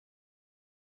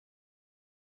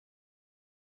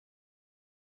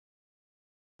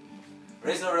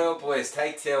Original Rudeboys,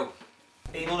 take 2.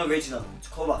 Being unoriginal, it's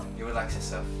cover. You relax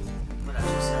yourself. Relax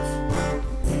yourself.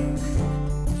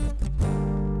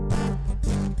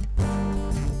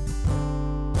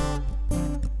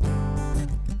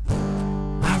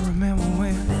 I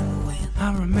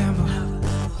remember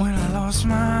when I lost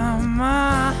my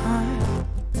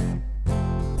mind.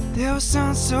 There was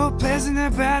something so pleasant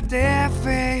about their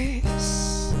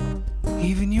face.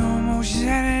 Even your emotions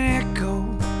had an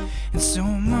echo in so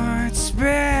much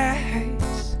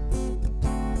space.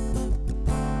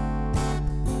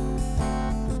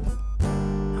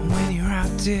 And when you're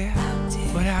out there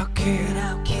without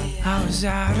care, I was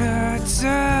out of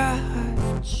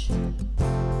touch.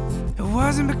 It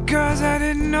wasn't because I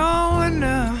didn't know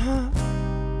enough.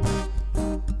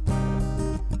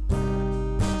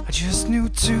 I just knew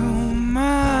too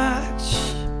much.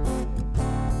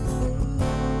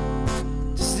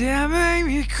 Does that make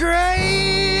me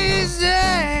crazy?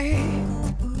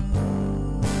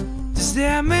 Does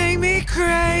that make me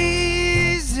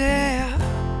crazy?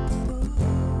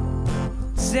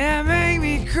 Does that make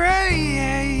me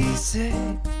crazy?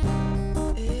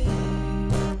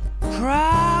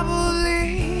 Probably,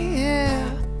 yeah.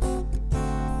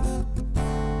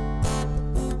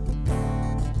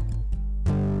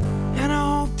 And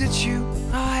I hope that you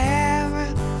are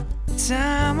having the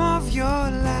time of your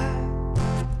life.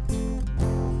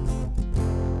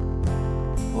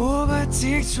 Oh, but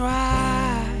think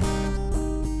twice.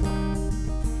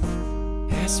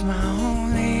 That's my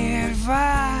only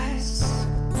advice.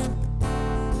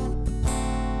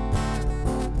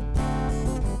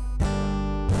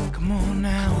 Come on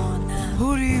now,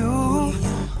 who do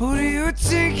you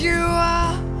think you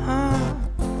are?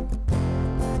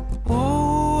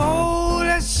 Oh,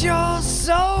 that's your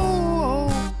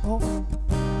soul.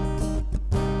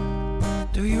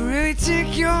 Do you really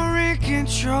think you're in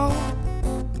control?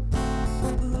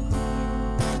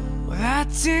 Well, I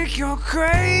think you're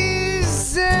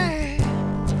crazy.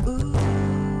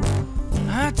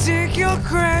 I think you're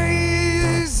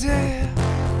crazy.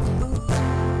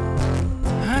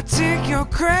 I think you're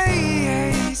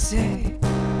crazy,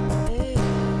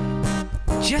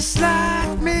 just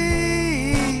like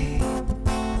me,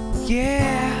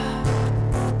 yeah.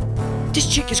 This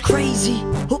chick is crazy.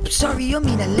 Oops, sorry, I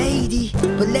mean a lady.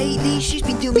 But lately, she's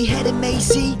been doing me head and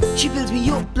Macy. She builds me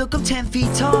up, look, I'm 10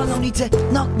 feet tall. Only to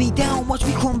knock me down, watch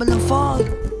me crumble and fall.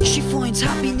 She finds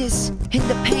happiness in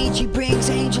the pain she brings.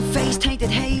 Angel face, tainted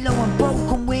halo and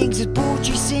broken wings as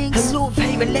poetry sings. A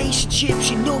love-hate relationship,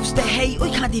 she loves the hate. I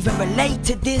can't even relate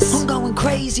to this. I'm going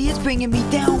crazy, it's bringing me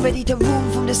down. Ready to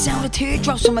run from the sound of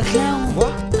teardrops from a clown.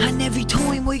 What? And every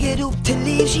time we get up to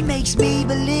live, she makes me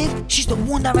believe she's the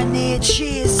one that I need.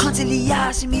 She's constantly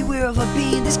asking me where have I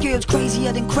been. This girl's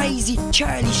crazier than crazy,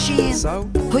 Charlie Sheen. So?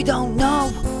 I don't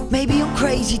know, maybe I'm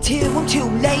crazy too. I'm too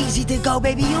lazy to go,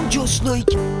 baby, I'm just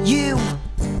like you.